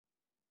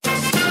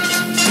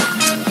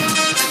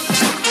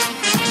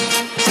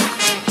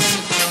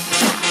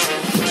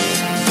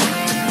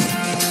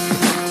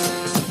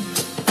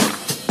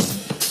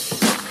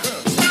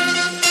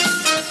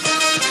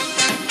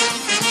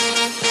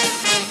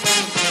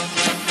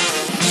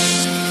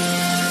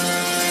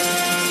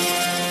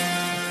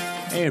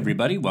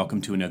everybody.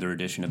 Welcome to another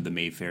edition of the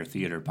Mayfair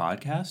Theater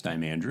Podcast.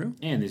 I'm Andrew.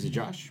 And this is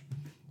Josh.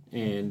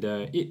 And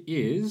it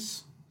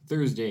is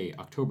Thursday,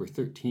 October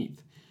 13th.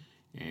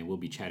 And we'll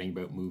be chatting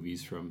about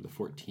movies from the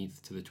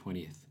 14th to the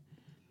 20th.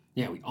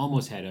 Yeah, we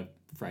almost had a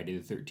Friday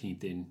the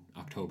 13th in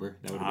October.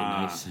 That would have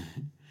been nice.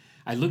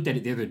 I looked at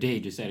it the other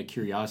day just out of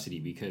curiosity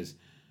because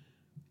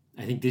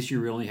I think this year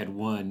we only had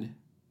one.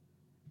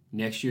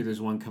 Next year there's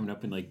one coming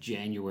up in like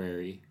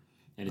January.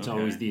 And it's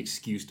always the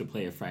excuse to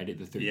play a Friday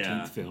the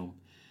 13th film.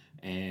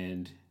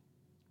 And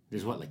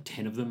there's what, like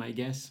 10 of them, I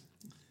guess?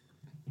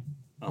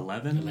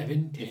 11?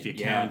 11? 10, if you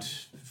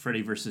count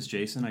Freddy versus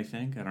Jason, I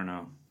think. I don't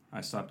know. I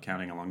stopped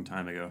counting a long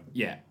time ago.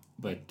 Yeah,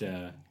 but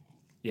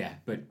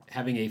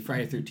having a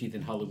Friday the 13th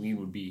and Halloween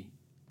would be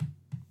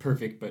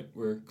perfect, but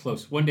we're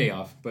close. One day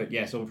off. But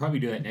yeah, so we'll probably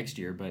do that next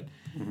year. But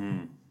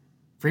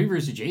Freddy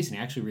versus Jason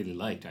I actually really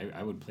liked.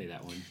 I would play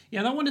that one.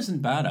 Yeah, that one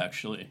isn't bad,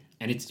 actually.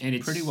 And it's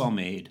pretty well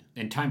made.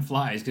 And time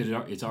flies because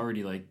it's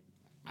already like,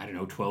 I don't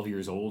know, 12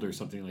 years old or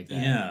something like that.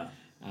 Yeah.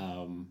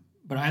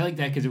 But I like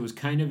that because it was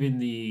kind of in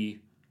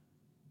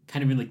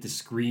like the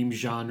Scream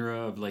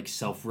genre of like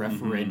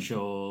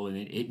self-referential, and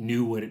it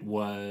knew what it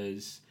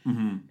was.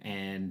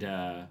 And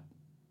I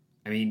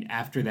mean,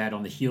 after that,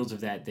 on the heels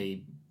of that,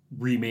 they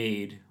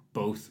remade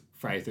both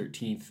Friday the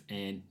 13th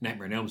and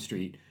Nightmare on Elm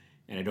Street,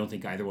 and I don't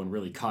think either one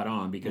really caught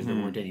on because there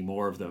weren't any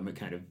more of them. It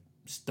kind of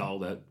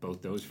stalled out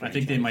both those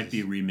franchises. I think they might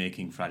be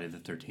remaking Friday the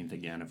 13th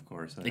again, of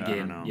course. I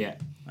don't know. Yeah.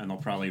 And they'll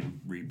probably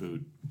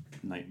reboot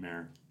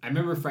Nightmare. I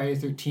remember Friday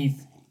the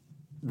 13th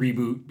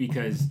reboot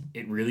because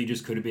it really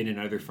just could have been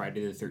another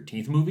Friday the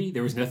 13th movie.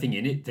 There was nothing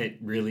in it that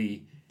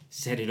really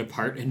set it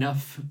apart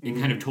enough. It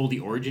kind of told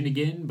the origin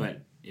again,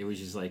 but it was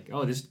just like,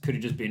 oh, this could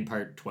have just been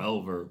part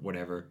 12 or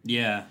whatever.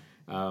 Yeah.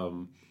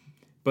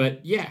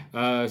 But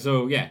yeah,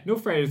 so yeah, no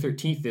Friday the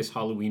 13th this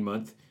Halloween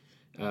month.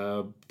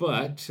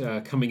 But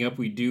coming up,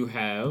 we do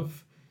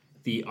have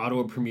the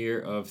Ottawa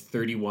premiere of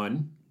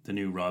 31. The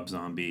new Rob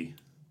Zombie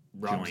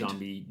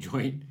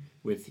joint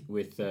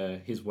with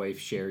his wife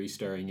Sherry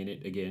starring in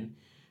it again.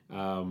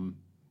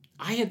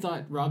 I had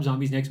thought Rob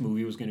Zombie's next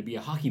movie was going to be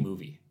a hockey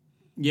movie.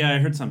 Yeah, I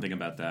heard something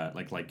about that,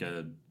 like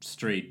a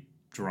straight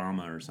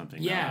drama or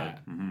something. Yeah,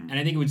 and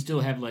I think it would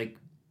still have like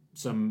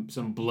some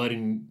blood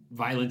and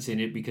violence in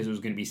it because it was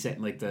going to be set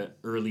in like the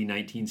early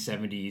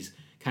 1970s,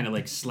 kind of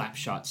like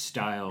Slapshot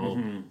style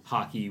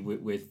hockey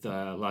with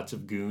lots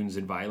of goons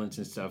and violence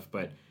and stuff.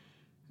 But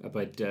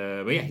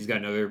yeah, he's got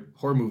another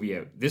horror movie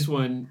out. This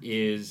one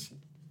is,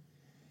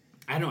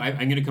 I don't know, I'm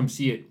going to come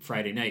see it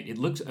Friday night. It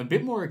looks a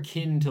bit more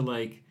akin to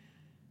like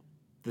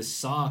the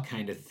Saw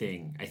kind of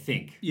thing, I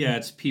think. Yeah,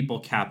 it's people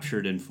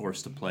captured and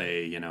forced to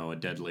play, a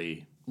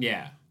deadly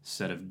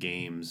set of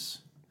games.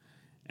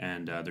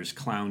 And there's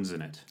clowns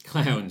in it.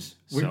 Clowns,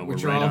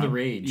 which are all the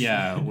rage.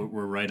 Yeah,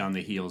 we're right on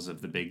the heels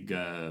of the big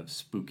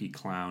spooky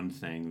clown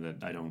thing that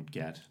I don't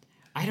get.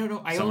 I don't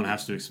know. Someone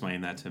has to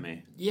explain that to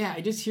me. Yeah,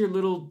 I just hear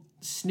little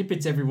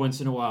snippets every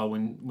once in a while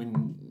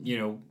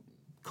when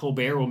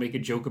Colbert will make a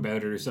joke about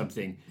it or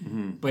something.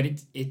 But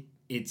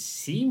it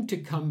seemed to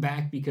come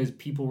back because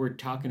people were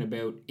talking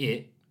about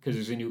it because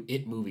there's a new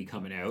It movie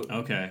coming out.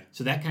 Okay.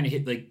 So that kind of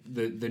hit like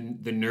the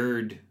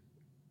nerd,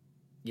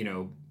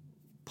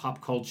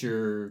 pop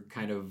culture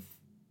kind of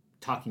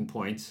talking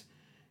points.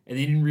 And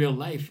then in real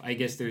life, I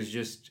guess I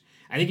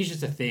think it's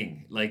just a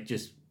thing. Like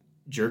just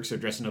jerks are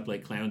dressing up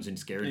like clowns and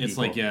scaring people. It's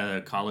like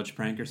a college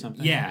prank or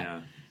something?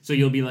 Yeah. So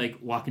you'll be like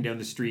walking down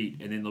the street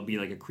and then there'll be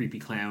like a creepy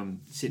clown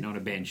sitting on a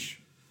bench.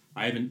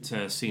 I haven't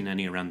seen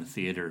any around the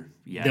theater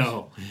yet.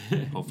 No.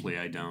 Hopefully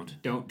I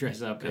don't. Don't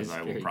dress up as because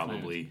I will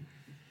probably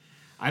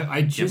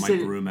I just get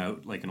my broom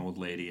out like an old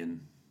lady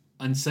and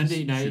on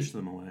Sunday night. Shush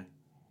them away.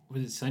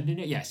 Was it Sunday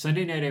night? Yeah,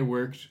 Sunday night I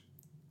worked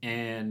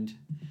and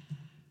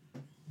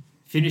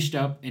finished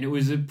up, and it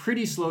was a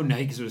pretty slow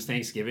night because it was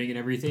Thanksgiving and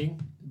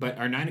everything. But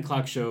our 9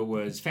 o'clock show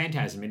was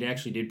Phantasm. It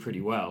actually did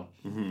pretty well.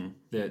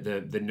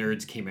 The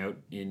nerds came out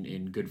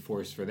in good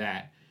force for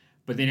that.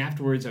 But then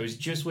afterwards, I was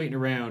just waiting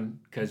around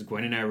because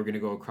Gwen and I were going to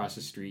go across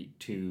the street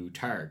to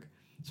Targ.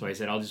 So I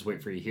said, I'll just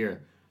wait for you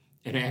here.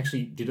 And I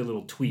actually did a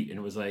little tweet, and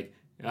it was like,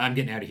 I'm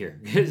getting out of here.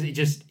 Because it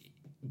just,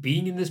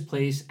 being in this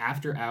place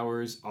after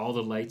hours, all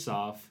the lights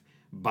off,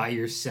 by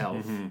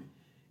yourself,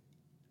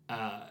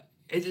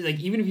 it's like,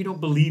 even if you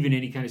don't believe in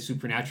any kind of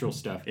supernatural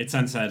stuff, it's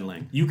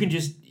unsettling. You can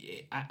just,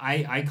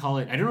 I call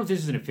it, I don't know if this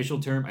is an official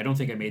term, I don't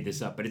think I made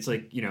this up, but it's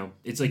like,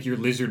 it's like your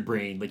lizard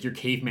brain, like your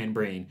caveman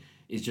brain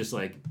is just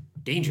like,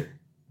 danger,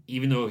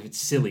 even though it's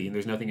silly and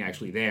there's nothing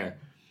actually there.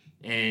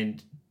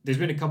 And there's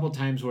been a couple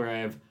times where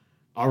I've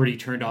already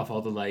turned off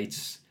all the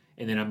lights,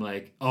 and then I'm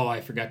like, oh, I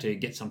forgot to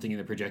get something in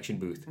the projection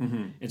booth.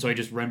 And so I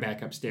just run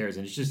back upstairs,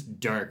 and it's just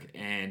dark.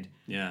 And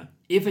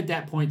if at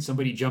that point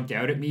somebody jumped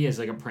out at me as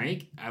like a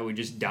prank, I would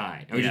just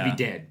die. I would just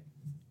be dead.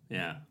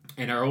 Yeah.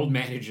 And our old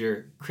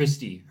manager,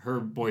 Christy, her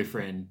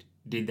boyfriend,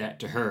 did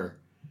that to her.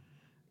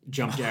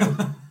 Jumped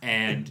out,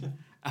 and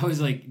I was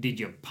like,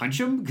 did you punch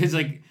him? Because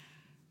like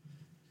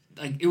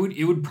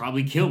it would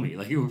probably kill me.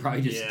 Like it would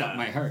probably just stop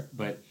my heart.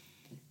 But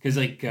because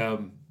like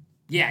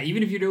yeah,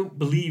 even if you don't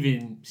believe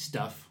in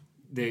stuff,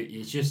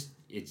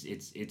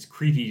 it's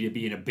creepy to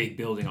be in a big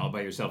building all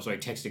by yourself. So I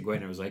texted Gwen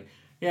and I was like,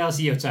 "Yeah, I'll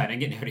see you outside. I'm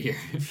getting out of here."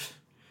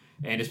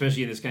 And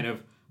especially in this kind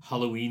of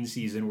Halloween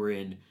season we're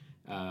in,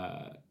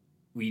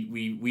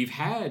 we've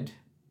had,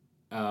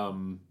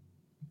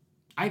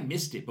 I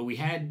missed it, but we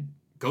had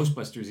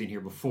Ghostbusters in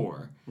here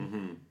before,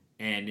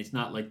 and it's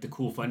not like the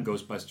cool fun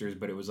Ghostbusters,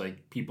 but it was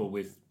like people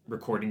with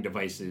recording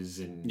devices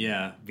and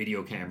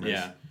video cameras.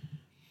 Yeah.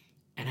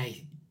 And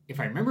if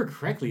I remember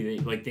correctly,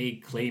 they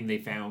claim they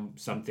found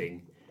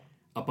something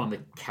up on the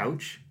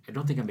couch. I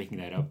don't think I'm making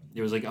that up.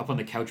 It was like up on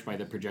the couch by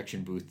the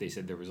projection booth. They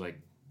said there was like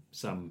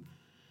some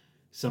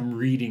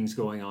readings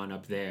going on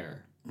up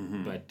there.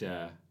 But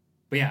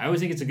yeah, I always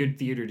think it's a good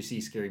theater to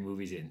see scary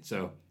movies in.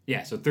 So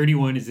yeah, so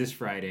 31 is this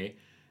Friday,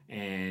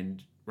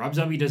 and Rob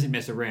Zombie doesn't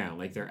mess around.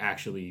 Like, they're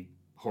actually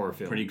horror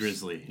films. Pretty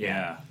grisly.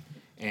 Yeah.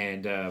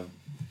 And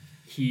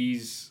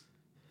this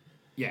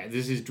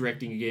is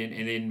directing again,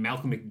 and then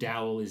Malcolm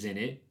McDowell is in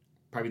it.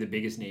 Probably the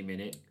biggest name in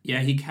it.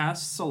 Yeah, he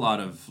casts a lot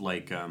of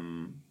like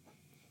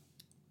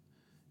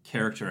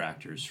character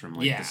actors from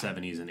like the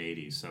 70s and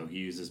 80s. So he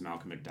uses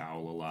Malcolm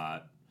McDowell a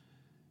lot,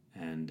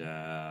 and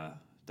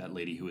that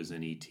lady who was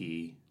in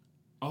E.T.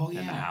 And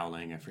The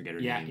Howling, I forget her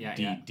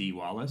name. Dee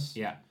Wallace.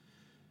 Yeah.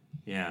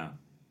 Yeah.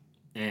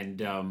 And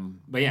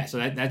but yeah, so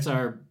that's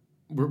our.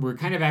 We're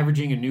kind of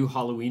averaging a new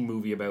Halloween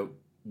movie about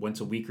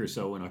once a week or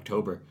so in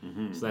October.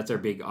 So that's our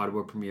big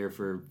Ottawa premiere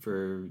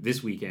for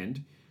this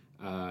weekend.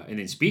 And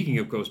then speaking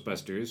of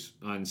Ghostbusters,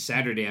 on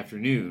Saturday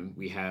afternoon,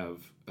 we have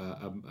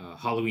a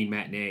Halloween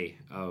matinee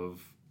of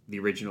the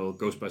original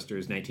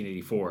Ghostbusters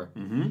 1984,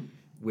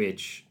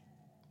 which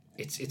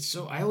it's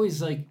so... I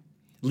always like...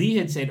 Lee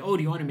had said, "Oh,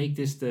 do you want to make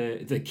this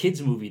the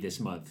kids movie this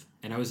month?"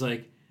 And I was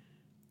like,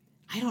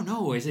 I don't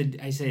know. I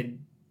said,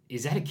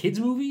 is that a kids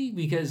movie?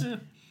 Because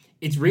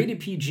it's rated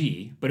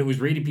PG, but it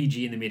was rated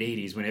PG in the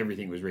mid-'80s when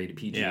everything was rated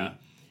PG. Yeah.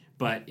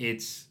 But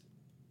it's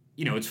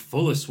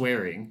full of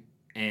swearing,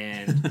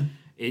 and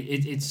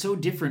it's so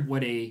different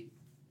what a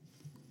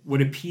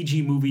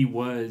PG movie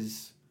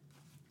was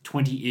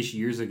 20-ish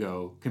years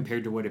ago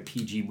compared to what a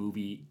PG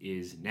movie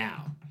is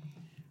now.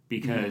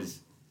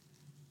 Because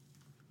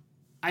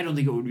I don't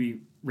think it would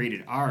be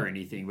rated R or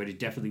anything, but it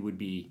definitely would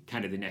be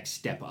kind of the next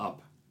step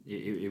up.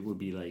 It would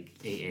be like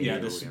AA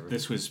or whatever.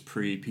 This was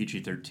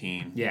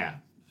pre-PG-13. Yeah.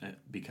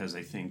 Because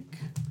I think...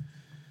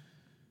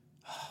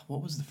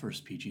 What was the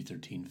first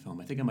PG-13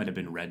 film? I think it might have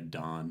been Red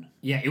Dawn.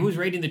 Yeah, it was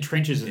right in the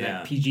trenches of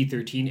that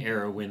PG-13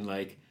 era when,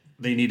 like...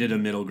 They needed a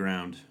middle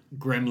ground.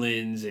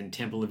 Gremlins and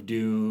Temple of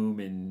Doom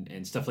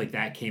and stuff like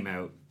that came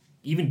out.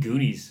 Even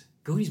Goonies.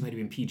 Goonies might have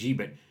been PG,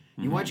 but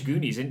you watch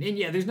Goonies, and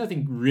yeah, there's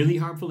nothing really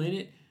harmful in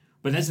it,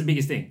 but that's the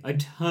biggest thing. A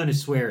ton of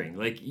swearing.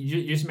 Like,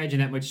 you just imagine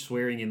that much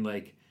swearing in,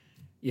 like,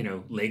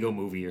 Lego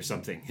Movie or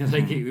something.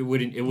 Like, it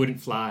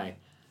wouldn't fly.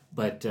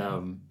 But,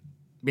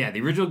 yeah,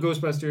 the original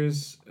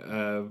Ghostbusters...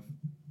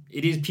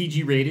 it is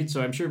PG rated,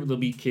 so I'm sure there'll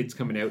be kids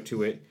coming out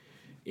to it.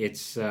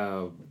 It's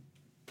I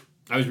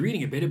was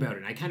reading a bit about it,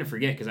 and I kind of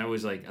forget because I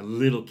was like a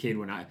little kid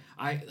when I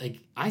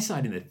saw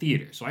it in the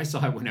theater. So I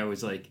saw it when I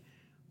was like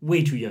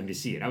way too young to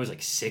see it. I was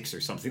like 6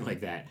 or something like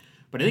that.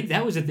 But I think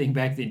that was a thing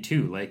back then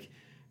too. Like,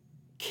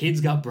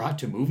 kids got brought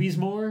to movies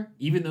more,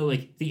 even though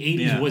like the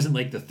 80s wasn't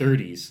like the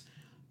 30s.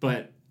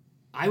 But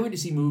I went to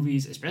see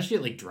movies, especially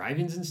at like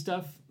drive-ins and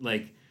stuff,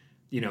 like,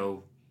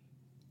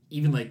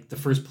 even like the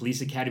first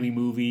Police Academy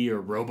movie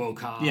or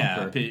RoboCop.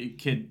 Yeah,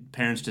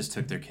 parents just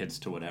took their kids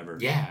to whatever.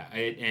 Yeah,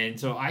 and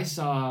so I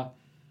saw,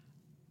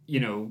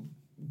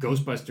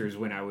 Ghostbusters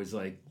when I was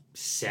like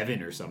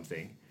 7 or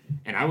something,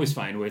 and I was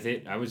fine with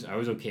it. I was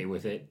okay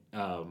with it.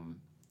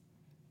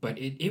 But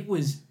it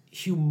was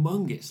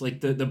humongous.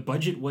 Like the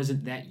budget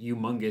wasn't that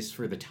humongous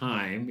for the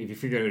time. If you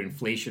figure out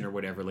inflation or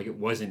whatever, like it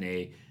wasn't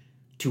a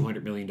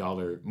 $200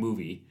 million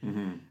movie,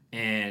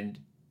 and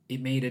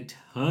it made a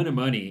ton of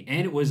money,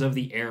 and it was of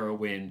the era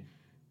when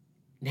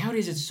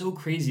nowadays it's so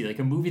crazy. Like,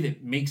 a movie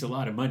that makes a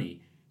lot of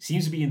money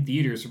seems to be in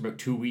theaters for about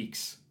 2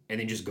 weeks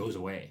and then just goes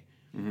away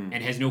and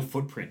has no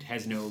footprint,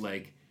 has no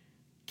like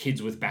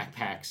kids with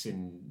backpacks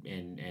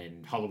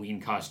and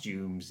Halloween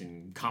costumes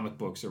and comic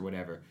books or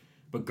whatever.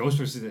 But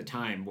Ghostbusters at the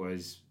time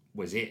was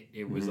it.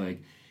 It was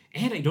like,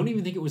 and I don't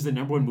even think it was the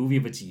number one movie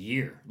of its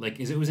year. Like,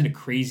 it was in a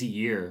crazy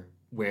year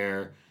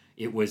where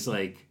it was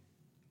like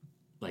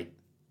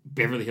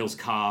Beverly Hills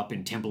Cop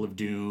and Temple of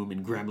Doom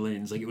and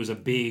Gremlins. Like, it was a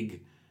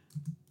big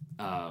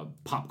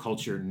pop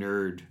culture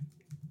nerd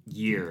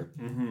year.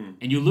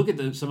 And you look at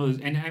some of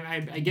those, and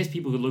I guess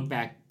people could look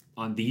back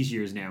on these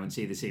years now and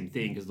say the same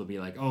thing, because they'll be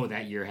like, oh,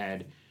 that year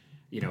had,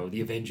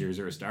 the Avengers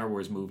or a Star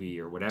Wars movie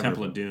or whatever.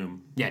 Temple of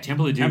Doom. Yeah,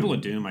 Temple of Doom. Temple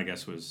of Doom, I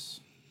guess, was...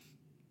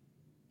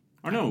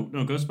 Or no,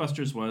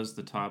 Ghostbusters was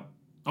the top...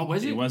 Oh,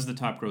 was it? It was the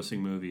top grossing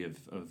movie of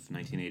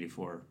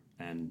 1984,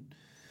 and...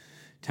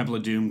 Temple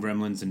of Doom,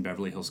 Gremlins, and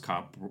Beverly Hills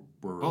Cop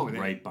were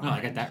right behind. No, I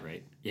got that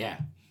right.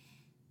 Yeah.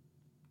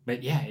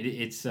 But yeah,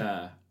 it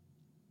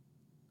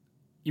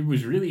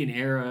was really an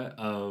era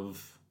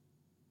of,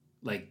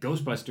 like,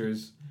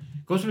 Ghostbusters.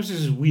 Ghostbusters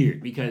is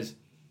weird because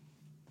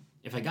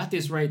if I got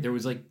this right, there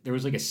was like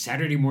a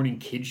Saturday morning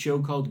kids show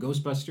called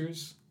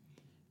Ghostbusters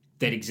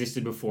that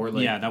existed before.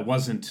 Like, yeah, that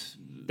wasn't.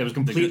 That was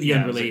completely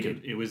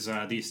unrelated. It was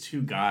these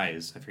two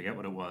guys. I forget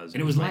what it was.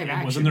 And it was live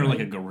action. Wasn't there like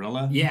a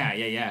gorilla? Yeah.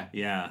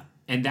 Yeah.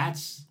 And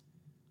that's.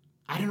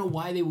 I don't know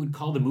why they would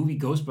call the movie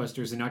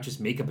Ghostbusters and not just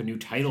make up a new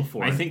title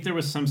for it. I think there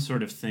was some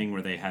sort of thing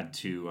where they had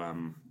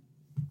to.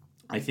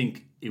 I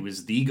think it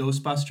was the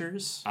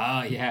Ghostbusters.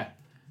 Yeah.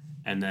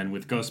 And then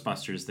with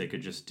Ghostbusters, they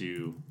could just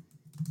do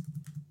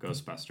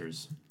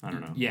Ghostbusters. I don't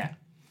know. Yeah.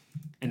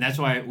 And that's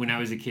why when I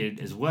was a kid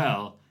as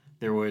well,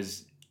 there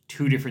was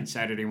 2 different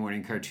Saturday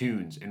morning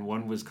cartoons. And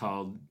one was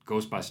called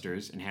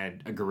Ghostbusters and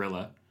had a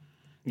gorilla.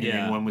 And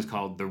then one was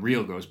called The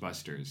Real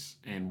Ghostbusters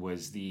and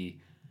was the...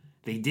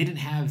 They didn't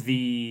have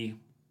the...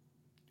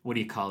 What do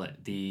you call it?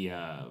 The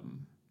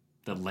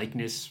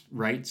likeness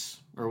rights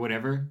or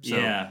whatever. So,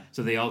 yeah.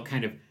 So they all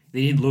kind of...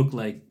 They didn't look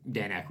like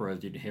Dan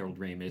Aykroyd and Harold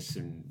Ramis,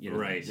 and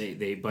right.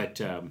 But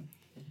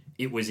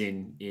it was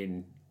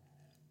in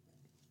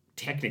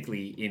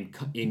technically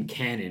in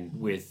canon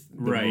with the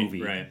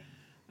movie, right?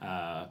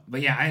 But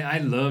yeah, I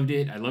loved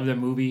it. I love that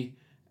movie.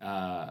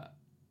 I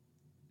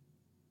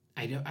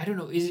don't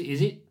know.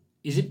 Is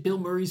it Bill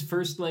Murray's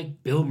first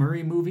like Bill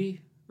Murray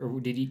movie,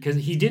 or did he? Because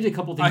he did a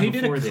couple things. He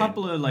did a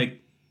couple of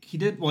like he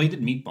did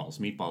Meatballs.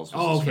 Meatballs.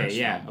 Was his first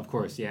film. Of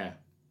course, yeah.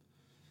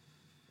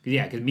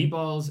 Yeah, because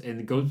Meatballs and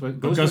the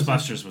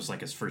Ghostbusters was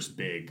like his first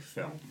big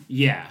film.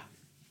 Yeah.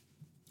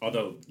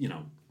 Although,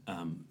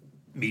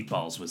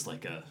 Meatballs was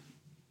like a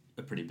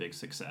pretty big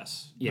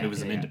success. Yeah. But it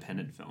was an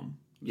independent film.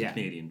 It was a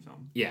Canadian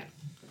film. Yeah.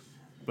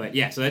 But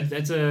yeah, so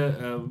that's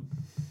a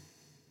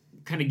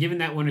kind of giving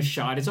that one a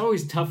shot. It's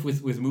always tough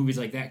with movies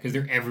like that because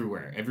they're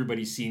everywhere.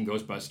 Everybody's seen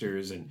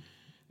Ghostbusters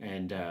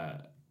and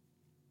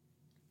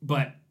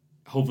but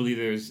hopefully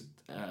there's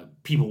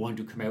people want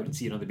to come out and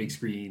see it on the big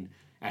screen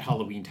at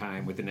Halloween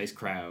time with a nice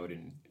crowd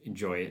and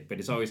enjoy it. But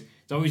it's always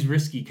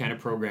risky kind of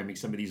programming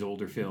some of these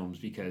older films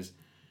because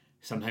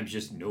sometimes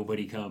just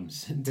nobody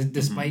comes.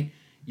 Despite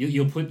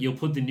you'll put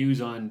the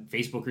news on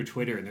Facebook or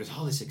Twitter and there's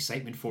all this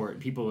excitement for it.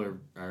 People are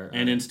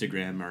and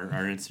Instagram.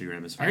 Our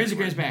Instagram is our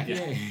Instagram's back.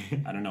 Yeah.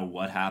 I don't know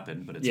what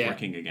happened, but it's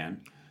working again.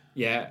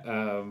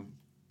 Yeah.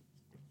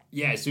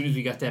 Yeah, as soon as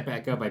we got that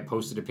back up, I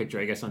posted a picture,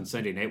 I guess, on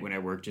Sunday night when I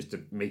worked just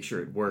to make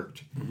sure it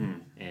worked. Mm-hmm.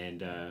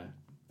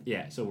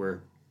 And so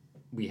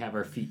we have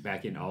our feet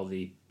back in all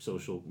the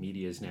social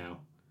medias now.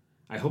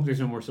 I hope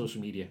there's no more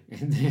social media.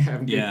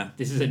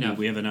 This is enough.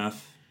 We have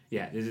enough.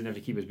 Yeah, this is enough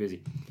to keep us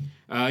busy.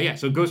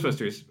 So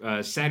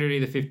Ghostbusters, Saturday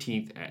the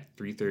 15th at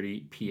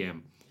 3:30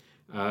 p.m.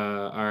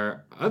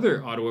 Our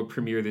other Ottawa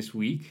premiere this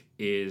week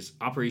is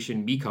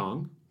Operation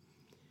Mekong.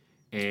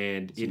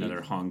 And it's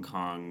another Hong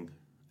Kong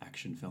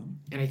action film.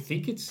 And I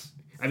think it is.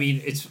 I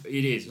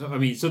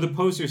mean, so the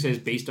poster says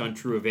based on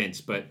true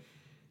events, but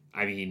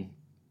I mean...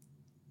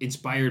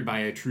 inspired by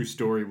a true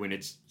story when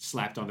it's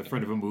slapped on the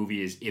front of a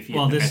movie is iffy.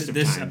 Well, this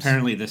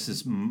apparently this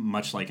is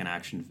much like an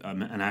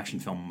action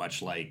film,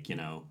 much like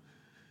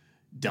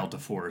Delta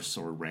Force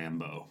or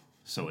Rambo.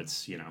 So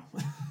it's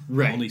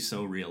right. only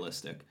so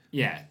realistic.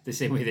 Yeah, the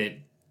same way that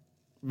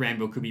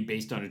Rambo could be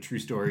based on a true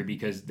story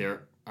because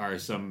there are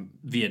some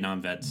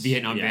Vietnam vets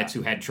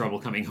who had trouble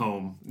coming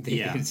home.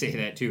 They could say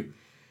that too.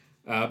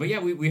 But yeah,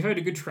 we've had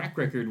a good track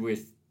record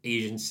with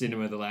Asian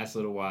cinema the last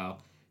little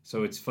while.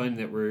 So it's fun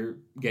that we're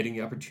getting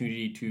the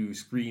opportunity to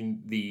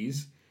screen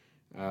these.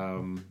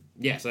 So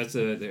that's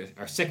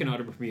our second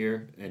Ottawa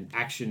premiere, an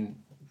action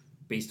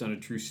based on a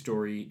true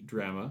story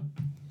drama.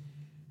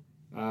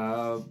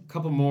 A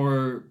couple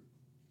more,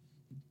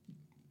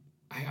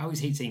 I always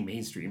hate saying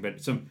mainstream,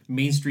 but some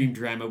mainstream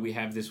drama we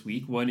have this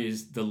week. One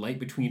is The Light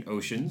Between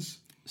Oceans.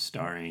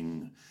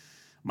 Starring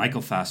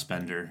Michael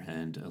Fassbender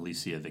and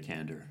Alicia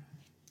Vikander.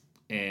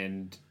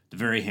 And... the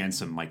very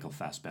handsome Michael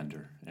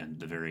Fassbender and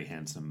the very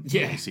handsome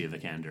Alicia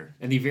Vikander.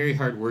 And the very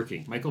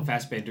hardworking. Michael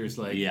Fassbender is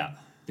like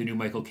the new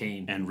Michael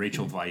Caine. And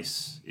Rachel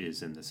Weisz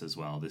is in this as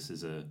well. This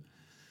is a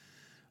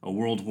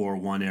World War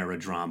I era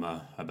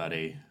drama about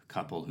a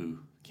couple who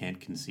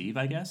can't conceive,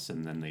 I guess,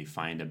 and then they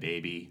find a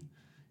baby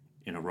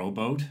in a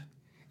rowboat.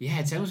 Yeah,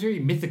 it sounds very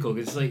mythical.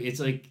 They're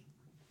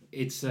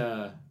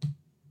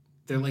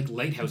like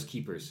lighthouse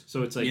keepers.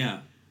 So it's like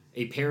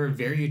a pair of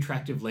very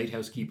attractive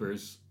lighthouse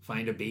keepers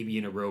find a baby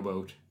in a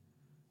rowboat.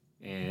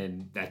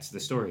 And that's the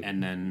story.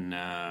 And then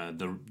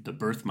the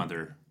birth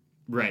mother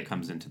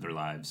comes into their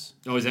lives.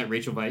 Oh, is that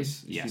Rachel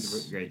Weisz?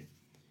 Yes. Great.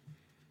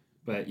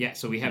 But yeah,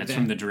 so we have it's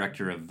from the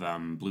director of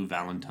Blue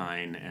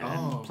Valentine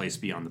and Place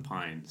Beyond the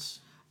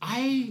Pines.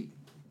 I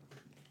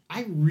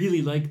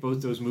really liked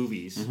both those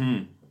movies.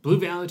 Mm-hmm. Blue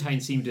Valentine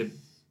seemed to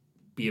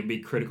be a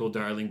big critical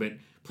darling, but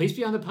Place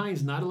Beyond the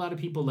Pines, not a lot of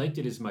people liked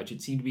it as much.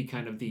 It seemed to be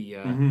kind of the...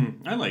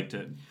 I liked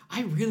it.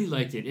 I really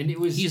liked it, and it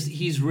was...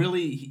 He's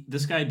really...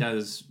 this guy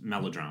does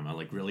melodrama,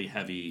 like really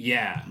heavy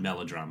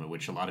melodrama,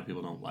 which a lot of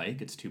people don't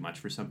like. It's too much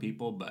for some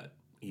people, but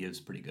he is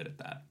pretty good at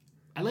that.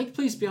 I liked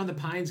Place Beyond the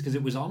Pines because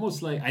it was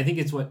almost like... I think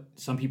it's what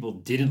some people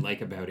didn't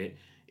like about it,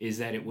 is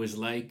that it was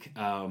like...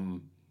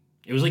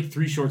 it was like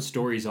 3 short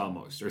stories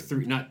almost, or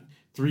 3... not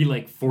 3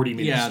 like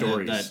 40-minute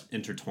stories that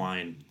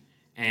intertwine,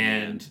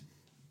 and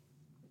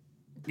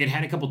it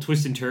had a couple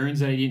twists and turns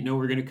that I didn't know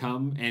were going to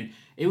come, and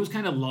it was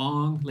kind of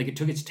long. Like, it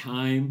took its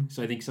time,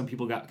 so I think some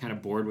people got kind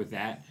of bored with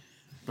that.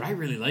 But I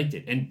really liked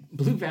it. And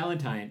Blue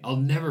Valentine, I'll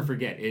never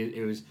forget.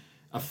 It was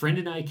a friend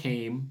and I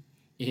came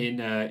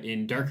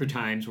in darker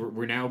times.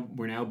 We're now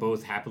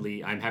both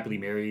happily. I'm happily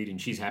married, and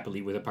she's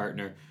happily with a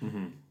partner.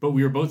 Mm-hmm. But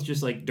we were both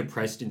just like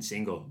depressed and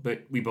single.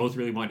 But we both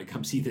really wanted to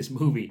come see this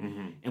movie,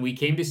 and we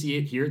came to see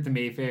it here at the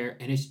Mayfair.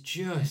 And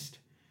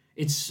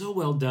it's so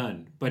well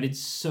done, but it's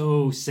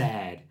so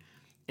sad.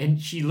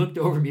 And she looked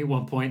over at me at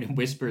one point and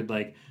whispered,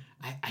 like,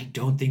 I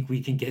don't think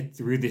we can get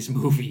through this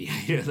movie.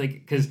 Like,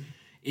 because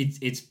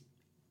it's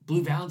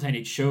Blue Valentine.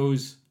 It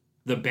shows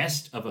the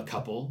best of a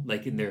couple,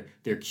 like in their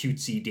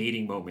cutesy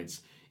dating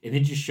moments, and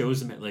then just shows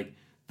them at like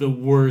the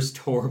worst,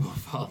 horrible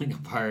falling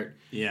apart.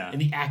 Yeah.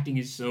 And the acting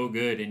is so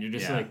good, and you're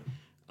just like,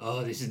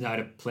 oh, this is not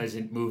a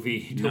pleasant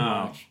movie to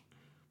watch.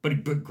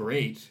 But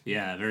great.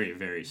 Yeah, very,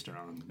 very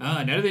strong.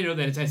 Now that they know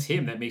that that's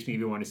him, that makes me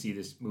even want to see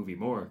this movie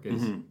more.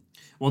 Cause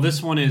Well,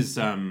 this one is,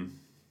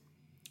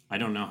 I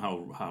don't know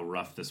how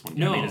rough this one is.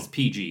 No. I mean, it's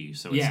PG,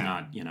 so it's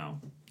not,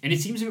 And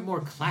it seems a bit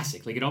more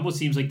classic. Like, it almost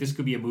seems like this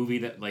could be a movie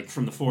that, like...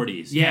 From the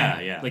 40s.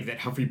 Yeah. Like that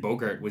Humphrey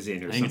Bogart was in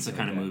or something. I think it's the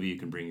kind of movie you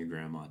can bring your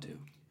grandma to.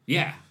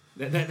 Yeah.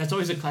 That's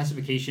always a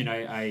classification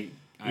I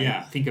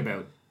think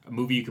about. A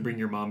movie you could bring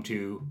your mom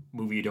to,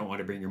 movie you don't want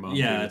to bring your mom to.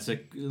 Yeah,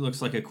 it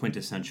looks like a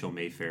quintessential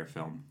Mayfair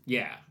film.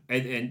 Yeah.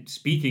 And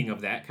speaking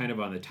of that, kind of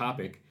on the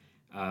topic,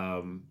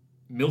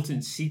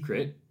 Milton's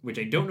Secret, which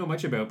I don't know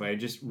much about, but I'm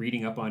just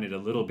reading up on it a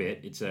little bit.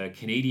 It's a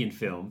Canadian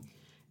film,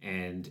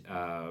 and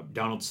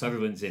Donald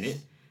Sutherland's in it.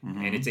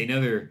 Mm-hmm. And it's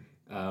another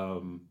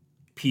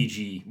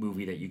PG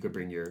movie that you could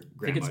bring your grandma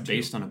to. I think it's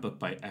based on a book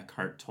by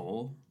Eckhart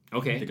Tolle.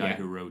 Okay, the guy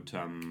who wrote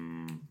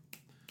The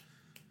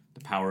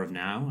Power of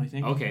Now, I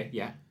think. Okay,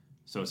 yeah.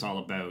 So it's all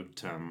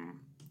about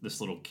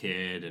this little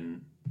kid,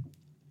 and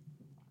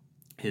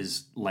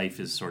his life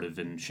is sort of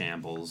in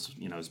shambles.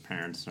 His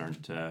parents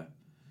aren't...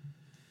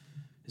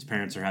 his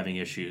parents are having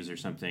issues or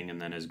something, and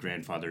then his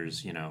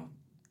grandfather's,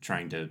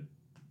 trying to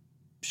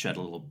shed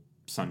a little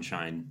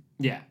sunshine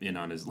in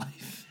on his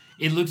life.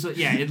 It looks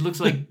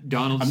like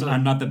Donald Sutherland...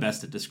 I'm not the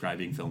best at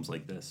describing films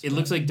like this. It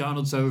looks like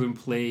Donald Sutherland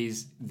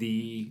plays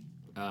the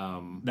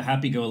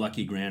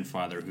happy-go-lucky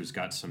grandfather who's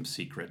got some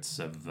secrets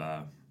of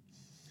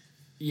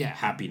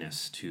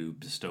happiness to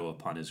bestow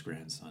upon his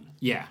grandson.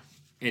 Yeah.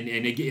 And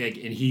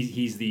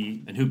he's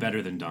the... And who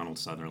better than Donald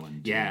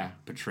Sutherland to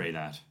portray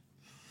that?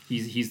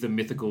 He's the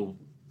mythical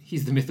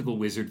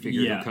wizard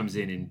figure who comes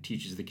in and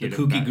teaches the kid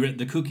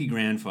the kooky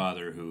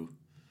grandfather who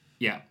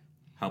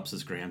helps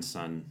his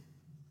grandson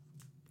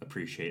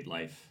appreciate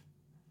life.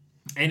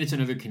 And it's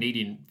another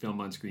Canadian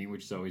film on screen,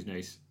 which is always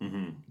nice.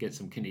 Mm-hmm. Get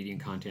some Canadian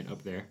content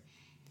up there.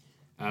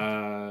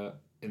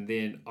 And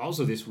then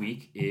also this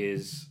week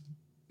is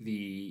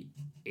the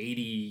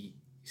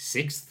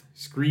 86th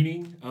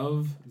screening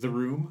of The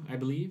Room, I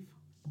believe.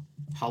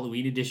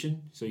 Halloween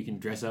edition, so you can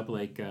dress up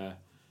like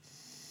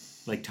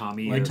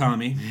Tommy. Like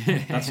Tommy.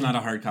 That's not a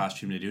hard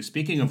costume to do.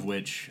 Speaking of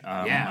which,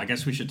 I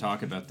guess we should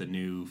talk about the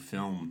new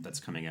film that's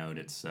coming out.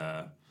 It's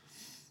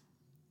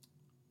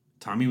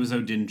Tommy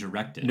Wiseau didn't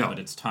direct it, but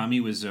it's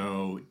Tommy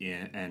Wiseau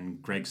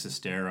and Greg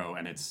Sestero,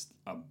 and it's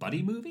a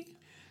buddy movie.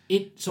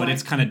 It's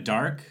kind of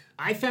dark.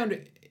 I found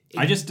it.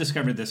 I just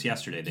discovered this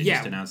yesterday. They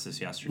just announced this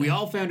yesterday. We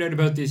all found out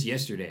about this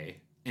yesterday,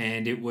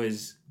 and it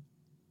was.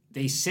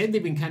 They said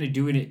they've been kind of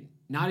doing it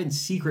not in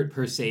secret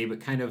per se,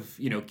 but kind of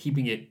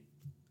keeping it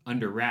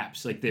under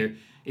wraps. Like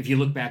if you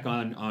look back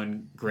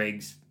on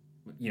Greg's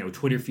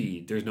Twitter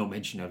feed, there's no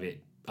mention of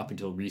it up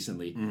until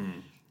recently,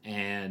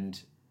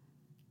 and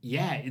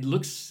it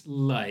looks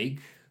like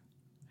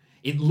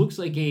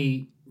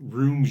a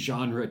Room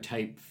genre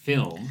type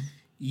film.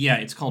 Yeah,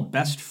 it's called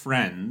Best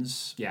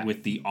Friends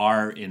with the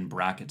R in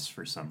brackets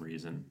for some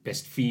reason.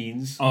 Best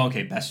Fiends. Oh,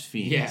 okay, Best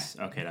Fiends.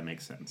 Yeah. Okay, that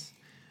makes sense.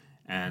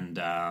 And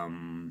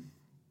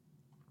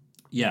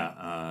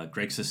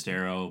Greg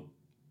Sestero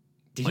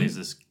plays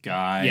this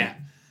guy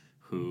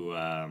who...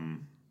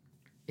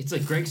 it's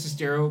like Greg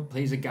Sestero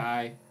plays a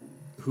guy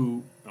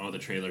who... Oh, the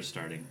trailer's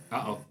starting.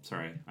 Uh-oh.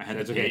 Sorry. I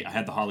had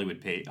the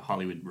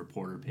Hollywood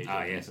Reporter page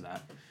open for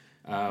that.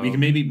 We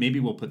can maybe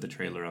we'll put the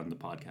trailer on the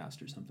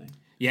podcast or something.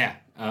 Yeah.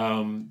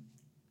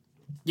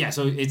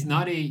 So it's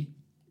not a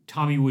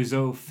Tommy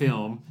Wiseau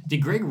film.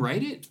 Did Greg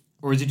write it?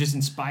 Or is it just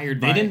inspired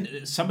by...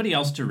 Somebody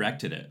else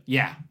directed it.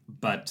 Yeah.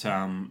 But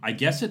I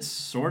guess it's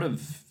sort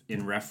of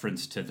in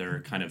reference to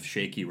their kind of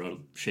shaky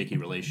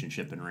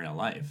relationship in real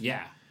life.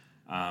 Yeah.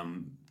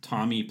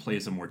 Tommy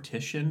plays a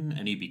mortician,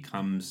 and he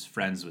becomes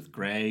friends with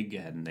Greg,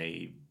 and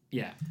they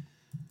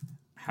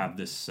have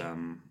this...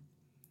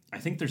 I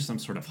think there's some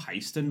sort of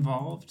heist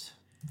involved.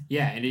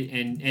 Yeah, and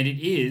it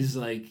is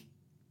like...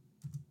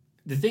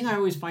 The thing I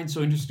always find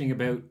so interesting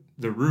about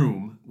The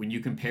Room, when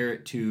you compare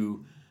it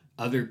to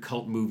other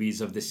cult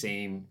movies of the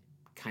same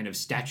kind of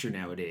stature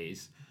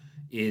nowadays,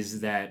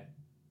 is that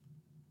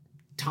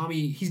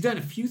Tommy, he's done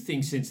a few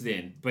things since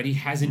then, but he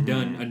hasn't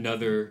done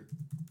another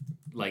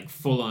like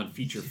full on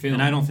feature film.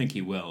 And I don't think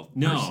he will.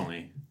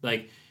 Personally.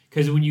 Like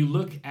because when you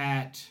look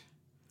at,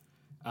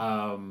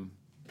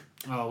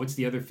 what's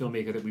the other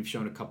filmmaker that we've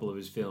shown a couple of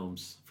his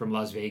films from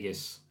Las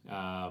Vegas?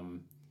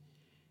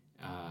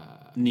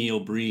 Neil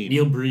Breen.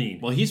 Neil Breen.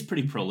 Well, he's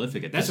pretty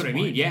prolific at this point. That's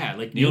what I mean, yeah.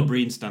 Like Neil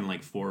Breen's done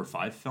like 4 or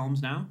 5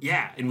 films now.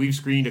 Yeah, and we've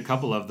screened a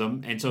couple of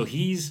them. And so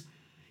he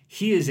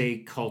is a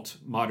cult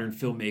modern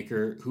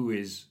filmmaker who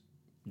is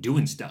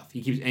doing stuff.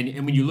 He keeps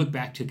and when you look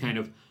back to kind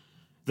of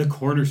the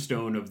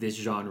cornerstone of this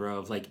genre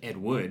of like Ed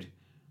Wood,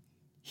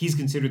 he's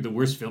considered the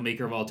worst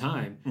filmmaker of all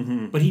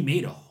time, but he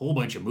made a whole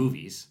bunch of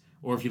movies.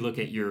 Or if you look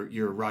at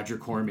your Roger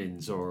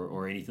Cormans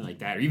or anything like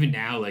that, or even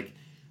now, like,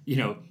 you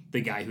know,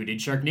 the guy who did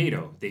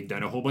Sharknado, they've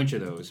done a whole bunch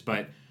of those.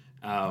 But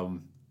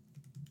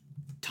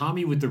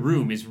Tommy with The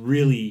Room is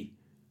really,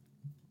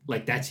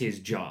 like, that's his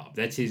job.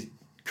 That's his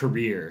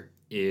career,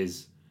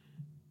 is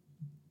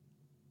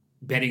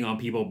betting on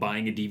people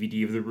buying a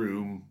DVD of The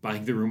Room,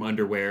 buying The Room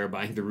underwear,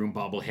 buying The Room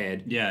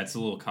bobblehead. Yeah, it's a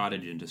little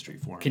cottage industry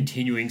for him.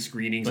 Continuing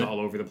screenings all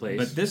over the place.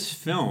 But this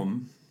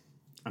film,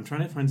 I'm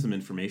trying to find some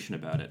information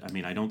about it. I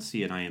mean, I don't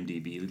see an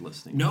IMDb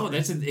listing. No,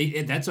 that's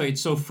why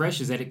it's so fresh,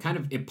 is that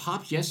it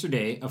popped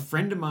yesterday. A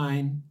friend of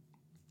mine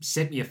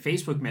sent me a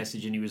Facebook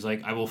message and he was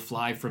like, I will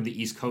fly from the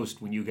East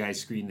Coast when you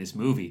guys screen this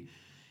movie.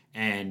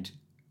 And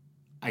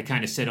I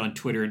kind of said on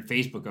Twitter and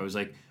Facebook, I was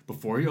like,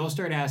 before you all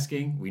start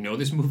asking, we know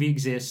this movie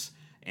exists.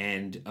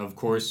 And of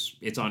course,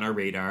 it's on our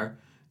radar.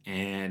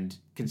 And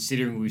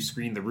considering we've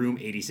screened The Room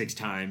 86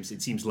 times,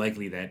 it seems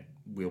likely that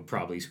we'll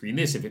probably screen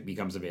this if it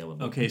becomes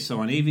available. Okay, so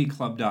on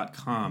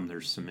avclub.com,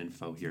 there's some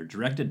info here.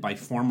 Directed by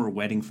former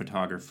wedding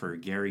photographer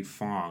Gary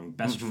Fong,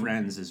 Best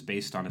Friends is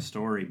based on a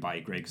story by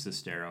Greg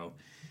Sestero,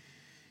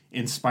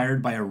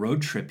 inspired by a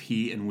road trip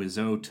he and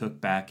Wiseau took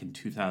back in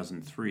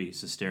 2003.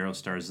 Sestero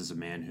stars as a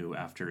man who,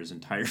 after his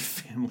entire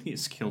family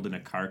is killed in a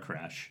car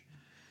crash,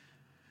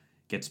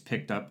 gets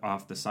picked up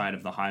off the side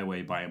of the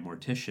highway by a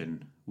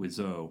mortician,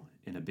 Wiseau,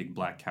 in a big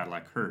black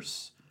Cadillac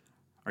hearse.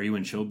 Are you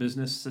in show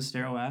business,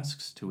 Sestero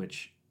asks, to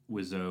which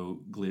Wiseau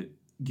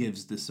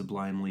gives the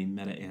sublimely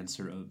meta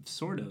answer of,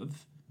 sort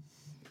of.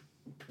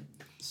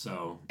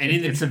 So, and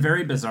it's a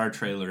very bizarre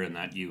trailer in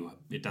that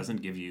it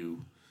doesn't give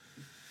you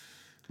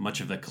much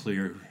of a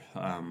clear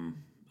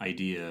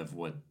idea of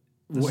what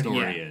the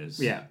story is.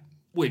 Yeah,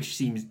 which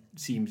seems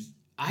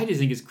I just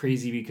think it's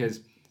crazy because,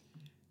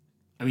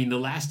 I mean, the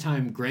last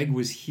time Greg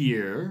was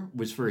here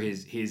was for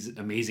his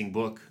amazing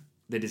book,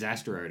 The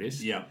Disaster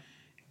Artist. Yeah.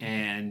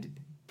 And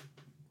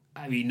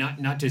I mean,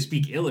 not to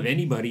speak ill of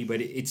anybody, but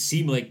it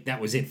seemed like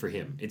that was it for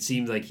him. It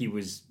seemed like he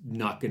was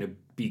not going to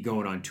be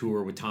going on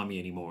tour with Tommy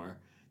anymore,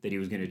 that he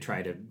was going to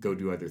try to go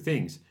do other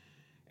things.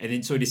 And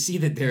then so to see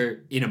that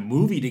they're in a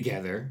movie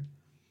together,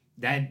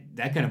 that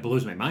kind of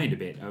blows my mind a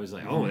bit. I was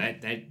like, oh,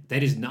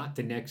 that is not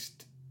the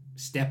next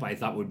step I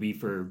thought would be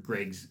for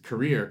Greg's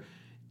career.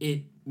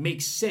 It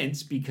makes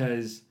sense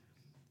because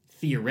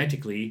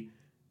theoretically,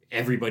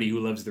 everybody who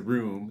loves The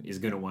Room is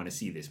going to want to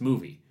see this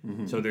movie.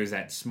 So there's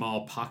that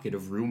small pocket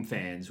of Room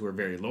fans who are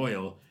very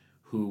loyal,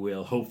 who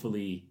will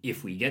hopefully,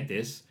 if we get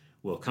this,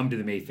 will come to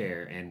the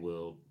Mayfair and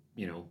will,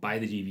 buy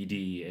the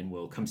DVD and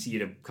will come see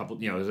it a couple,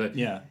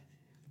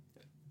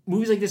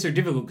 Movies like this are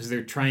difficult because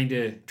they're trying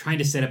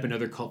to set up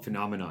another cult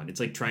phenomenon. It's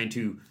like trying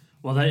to...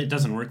 Well, it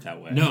doesn't work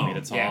that way. No. I mean,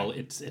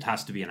 it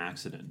has to be an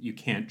accident. You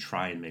can't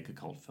try and make a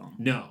cult film.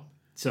 No.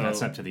 So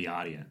that's up to the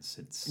audience.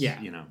 It's,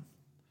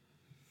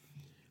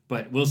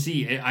 But we'll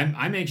see.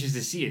 I'm anxious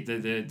to see it.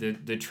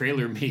 The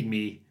trailer made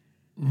me...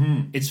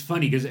 Mm-hmm. It's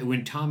funny because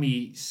when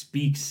Tommy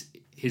speaks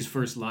his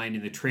first line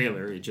in the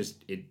trailer,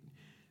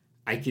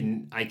 I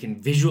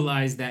can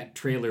visualize that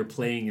trailer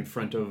playing in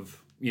front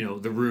of,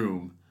 The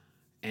Room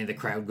and the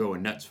crowd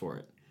going nuts for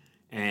it.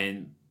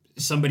 And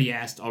somebody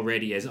asked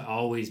already, as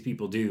always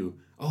people do,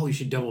 oh, you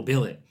should double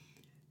bill it.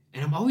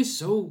 And I'm always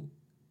so...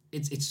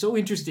 It's so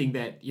interesting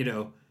that,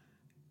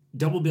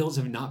 double bills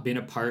have not been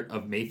a part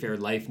of Mayfair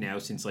life now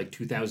since like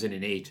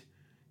 2008.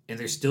 And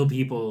there's still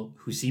people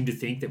who seem to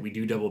think that we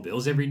do double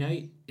bills every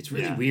night. It's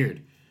really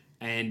weird.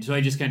 And so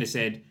I just kind of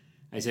said,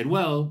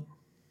 well,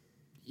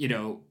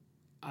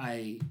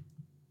 I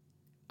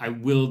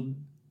will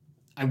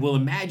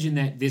imagine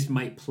that this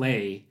might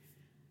play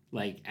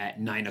like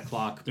at 9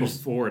 o'clock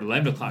before an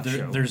 11 o'clock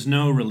show. There's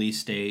no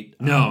release date.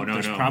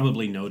 There's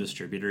probably no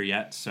distributor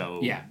yet.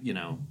 So,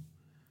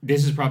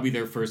 this is probably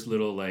their first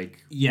little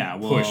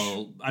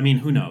push. I mean,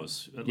 who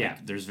knows?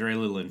 There's very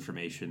little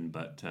information,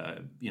 but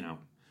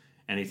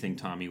anything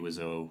Tommy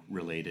Wiseau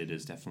related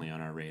is definitely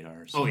on our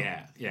radar. So. Oh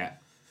yeah.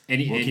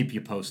 And we'll keep you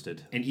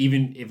posted. And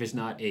even if it's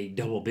not a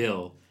double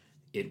bill,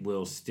 it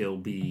will still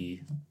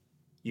be.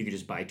 You could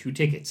just buy 2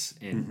 tickets,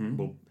 and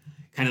we'll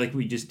kind of like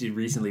we just did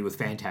recently with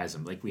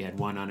Phantasm. Like we had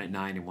one on at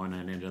 9 and one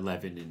on at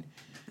 11, and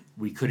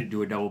we couldn't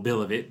do a double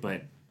bill of it,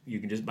 but. You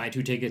can just buy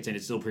 2 tickets, and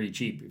it's still pretty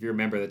cheap. If you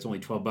remember, that's only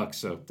 $12,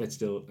 so that's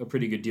still a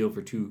pretty good deal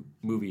for 2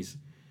 movies.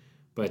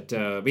 But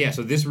so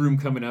this Room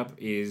coming up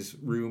is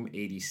Room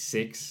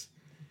 86,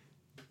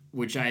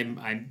 which I'm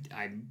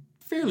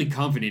fairly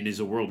confident is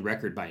a world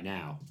record by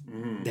now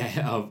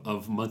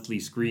of monthly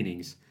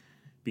screenings,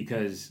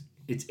 because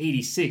it's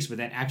 86, but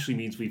that actually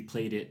means we've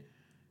played it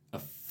a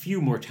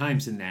few more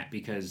times than that,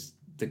 because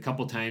the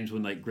couple times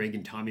when like Greg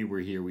and Tommy were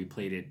here, we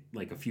played it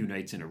like a few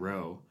nights in a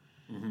row.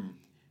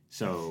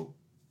 So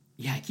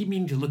yeah, I keep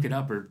meaning to look it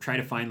up or try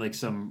to find like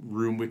some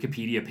room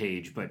Wikipedia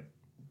page, but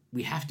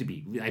we have to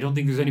be. I don't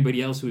think there's anybody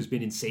else who has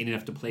been insane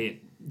enough to play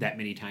it that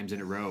many times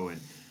in a row.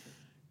 And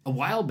a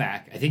while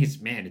back, I think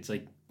it's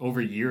like over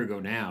a year ago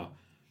now,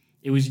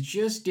 it was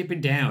just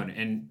dipping down,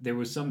 and there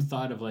was some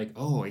thought of like,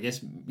 oh, I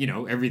guess,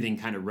 everything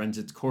kind of runs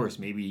its course.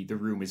 Maybe the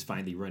room is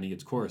finally running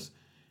its course.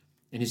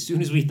 And as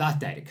soon as we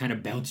thought that, it kind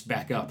of bounced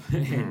back up,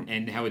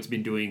 and how it's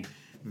been doing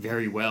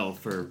very well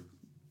for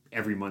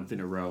every month in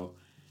a row.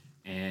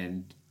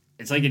 And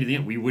it's like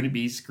anything, we wouldn't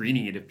be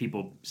screening it if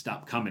people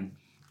stopped coming.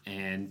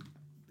 And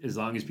as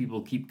long as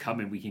people keep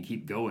coming, we can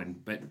keep going.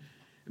 But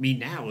I mean,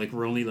 now, like,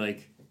 we're only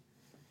like,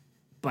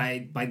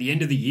 by the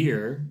end of the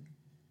year,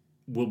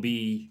 we'll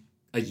be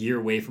a year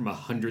away from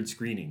 100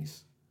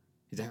 screenings.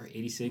 Is that right?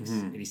 86,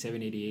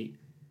 87, 88?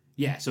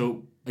 Yeah,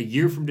 so a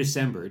year from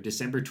December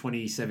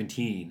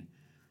 2017,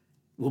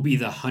 will be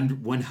the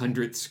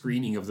 100th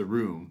screening of The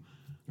Room.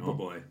 Oh,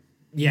 boy.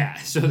 Yeah,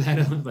 so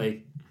that,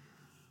 like,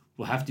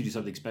 we'll have to do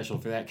something special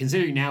for that.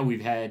 Considering now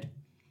we've had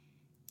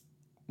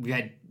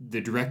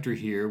the director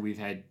here, we've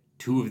had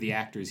 2 of the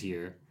actors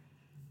here.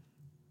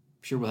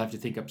 I'm sure we'll have to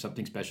think up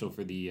something special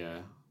for the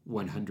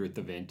 100th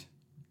event.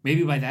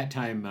 Maybe by that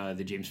time,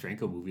 the James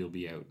Franco movie will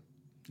be out.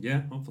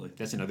 Yeah, hopefully.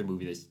 That's another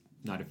movie that's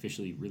not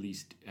officially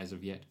released as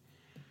of yet.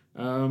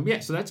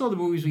 So that's all the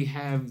movies we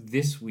have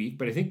this week,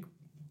 but I think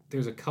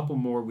there's a couple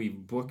more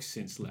we've booked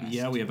since last.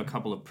 Yeah, we have a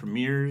couple of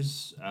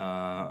premieres.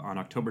 On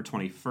October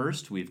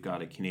 21st, we've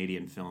got a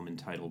Canadian film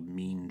entitled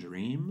Mean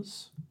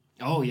Dreams.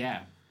 Oh,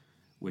 yeah.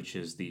 Which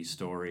is the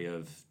story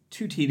of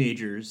 2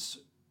 teenagers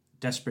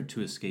desperate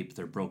to escape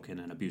their broken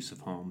and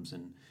abusive homes,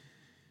 and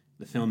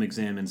the film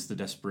examines the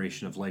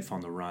desperation of life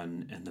on the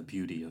run and the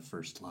beauty of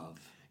first love.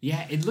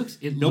 Yeah,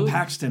 Bill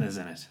Paxton is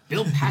in it.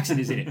 Bill Paxton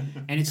is in it.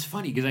 And it's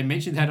funny because I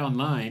mentioned that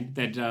online,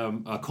 that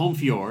Colm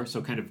Feore,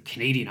 so kind of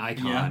Canadian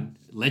icon,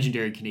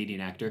 legendary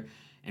Canadian actor,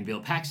 and Bill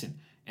Paxton.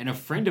 And a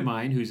friend of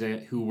mine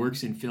who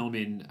works in film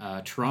in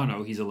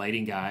Toronto, he's a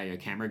lighting guy, a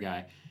camera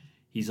guy,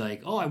 he's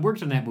like, oh, I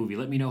worked on that movie.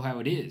 Let me know how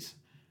it is.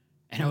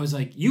 And I was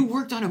like, you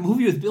worked on a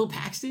movie with Bill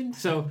Paxton?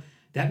 So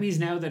that means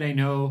now that I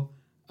know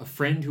a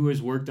friend who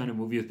has worked on a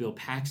movie with Bill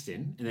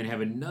Paxton, and then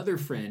have another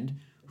friend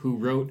who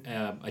wrote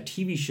a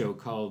TV show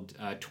called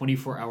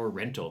 24-Hour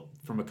Rental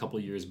from a couple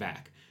years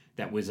back.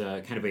 That was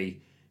a kind of a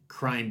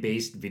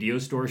crime-based video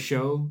store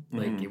show.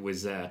 Like, it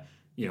was, the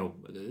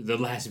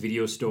last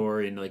video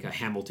store in like a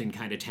Hamilton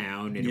kind of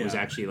town, and it was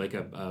actually like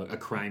a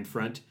crime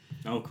front.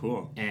 Oh,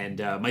 cool. And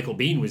Michael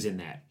Biehn was in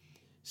that.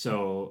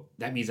 So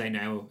that means I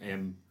now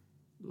am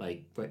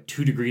like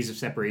 2 degrees of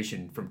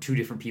separation from 2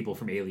 different people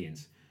from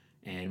Aliens.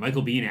 And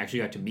Michael Biehn actually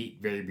got to meet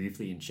very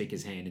briefly and shake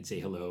his hand and say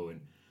hello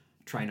and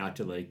try not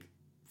to like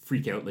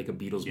freak out like a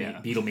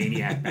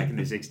Beatlemaniac back in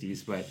the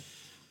 60s.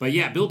 But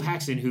yeah, Bill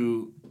Paxton,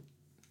 who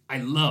I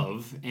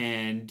love.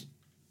 And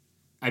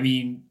I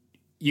mean,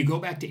 you go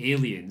back to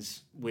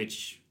Aliens,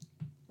 which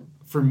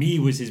for me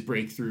was his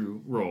breakthrough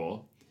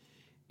role,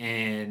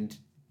 and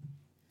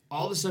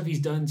all the stuff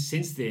he's done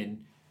since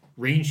then,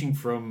 ranging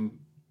from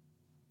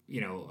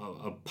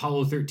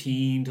Apollo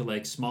 13 to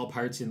like small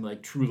parts in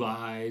like True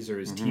Lies, or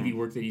his TV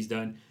work that he's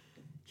done.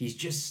 He's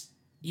just,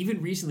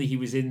 even recently he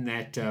was in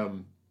that,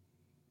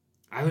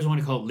 I always want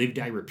to call it Live,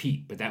 Die,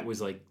 Repeat, but that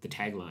was like the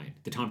tagline,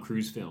 the Tom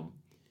Cruise film,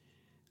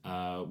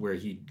 where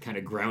he kind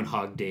of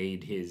Groundhog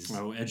Day'd his...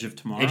 Oh, Edge of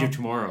Tomorrow. Edge of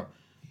Tomorrow.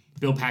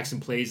 Bill Paxton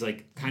plays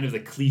like kind of the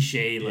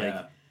cliche,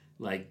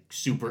 like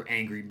super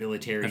angry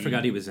military. I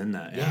forgot he was in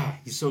that. Yeah,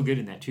 he's so good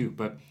in that too.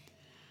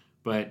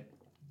 But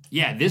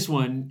yeah, this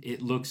one,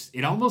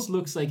 it almost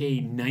looks like a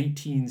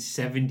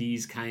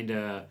 1970s kind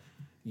of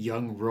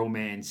young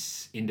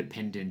romance,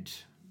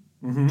 independent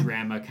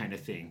drama kind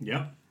of thing.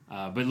 Yep.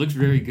 But it looks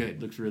very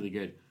good. Looks really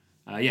good.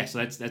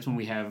 So that's when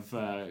we have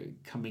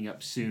coming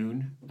up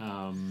soon.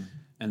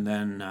 And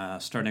then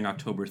starting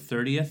October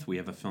 30th, we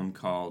have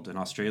an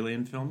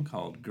Australian film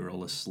called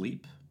Girl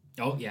Asleep.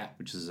 Oh, yeah.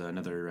 Which is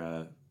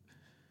another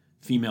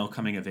female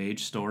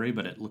coming-of-age story,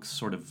 but it looks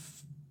sort of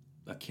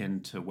akin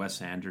to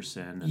Wes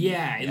Anderson.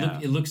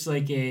 And, it looks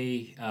like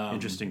a...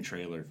 interesting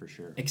trailer, for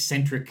sure.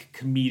 Eccentric,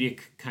 comedic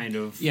kind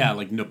of... Yeah,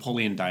 like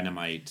Napoleon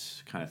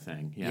Dynamite kind of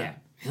thing. Yeah,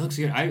 it looks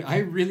good. I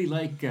really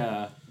like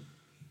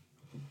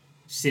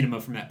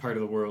cinema from that part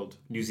of the world,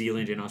 New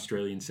Zealand and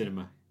Australian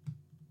cinema.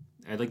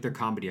 I like their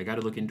comedy. I got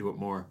to look into it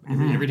more.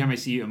 Every time I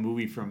see a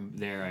movie from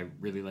there, I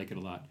really like it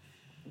a lot.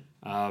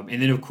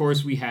 And then, of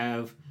course, we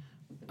have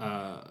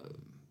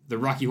the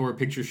Rocky Horror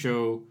Picture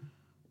Show.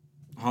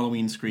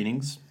 Halloween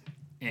screenings.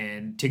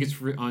 And tickets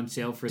on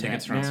sale for that now.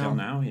 Tickets are on sale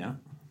now, yeah.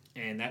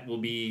 And that will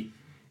be...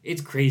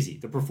 It's crazy.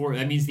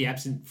 That means the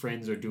Absent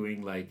Friends are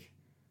doing, like...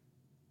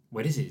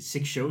 What is it?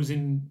 6 shows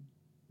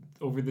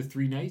over the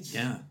 3 nights?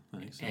 Yeah. I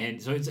think so.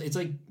 And so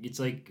it's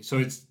like so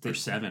it's the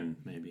 7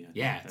 maybe.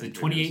 The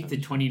 28th, the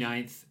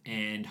 29th,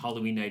 and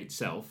Halloween night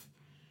itself,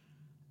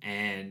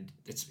 and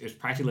it's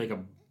practically like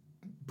a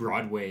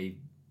Broadway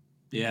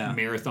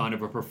marathon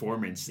of a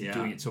performance,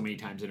 doing it so many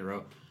times in a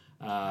row.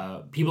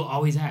 People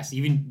always ask.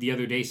 Even the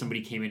other day,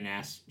 somebody came in and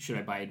asked, "Should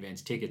I buy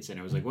advance tickets?" And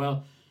I was like,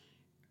 "Well,"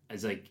 I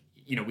was like,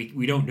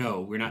 we don't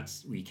know.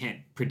 We can't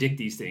predict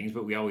these things,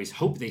 but we always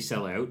hope they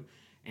sell out."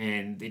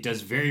 And it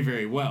does very,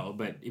 very well.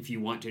 But if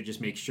you want to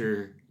just make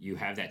sure you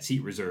have that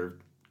seat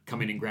reserved,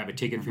 come in and grab a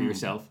ticket for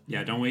yourself.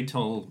 Yeah, don't wait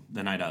till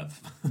the night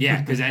of.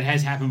 Yeah, because that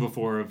has happened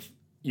before. Of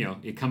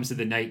it comes to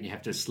the night and you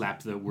have to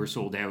slap the "we're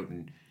sold out,"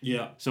 and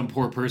some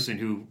poor person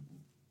who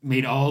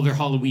made all their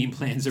Halloween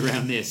plans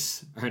around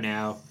this are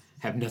now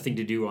have nothing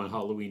to do on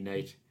Halloween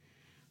night.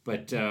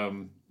 But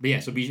yeah,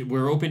 so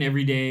we're open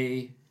every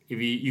day.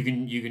 If you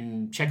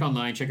can check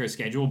online, check our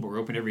schedule, but we're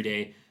open every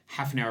day,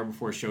 half an hour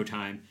before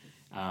showtime.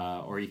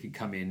 Or you could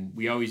come in.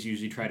 We always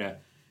usually try to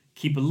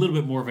keep a little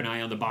bit more of an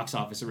eye on the box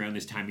office around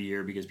this time of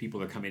year because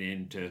people are coming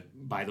in to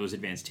buy those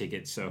advance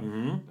tickets. So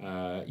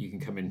you can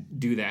come and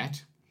do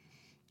that.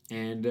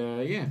 And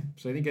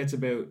so I think that's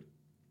about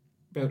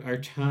our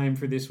time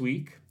for this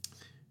week.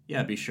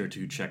 Yeah, be sure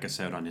to check us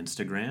out on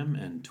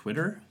Instagram and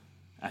Twitter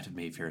at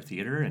Mayfair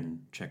Theatre,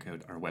 and check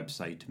out our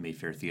website,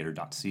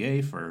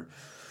 mayfairtheatre.ca, for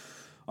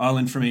all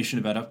information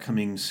about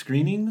upcoming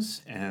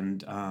screenings,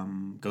 and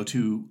go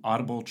to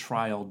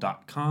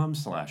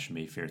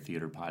audibletrial.com/Mayfair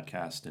Theatre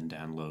Podcast and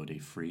download a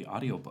free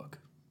audiobook.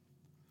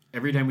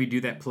 Every time we do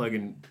that plug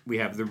and we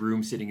have the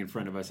room sitting in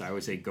front of us, I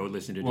always say, go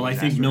listen to Well, I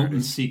think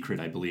Milton's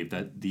Secret, I believe,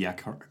 that the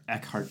Eckhart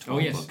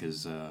Tolle book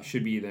is...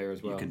 should be there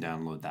as well. You can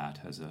download that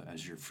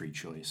as your free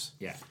choice.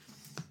 Yeah.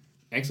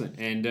 Excellent.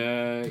 And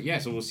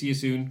so we'll see you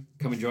soon.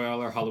 Come enjoy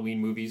all our Halloween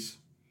movies.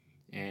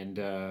 And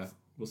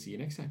we'll see you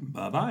next time.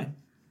 Bye-bye.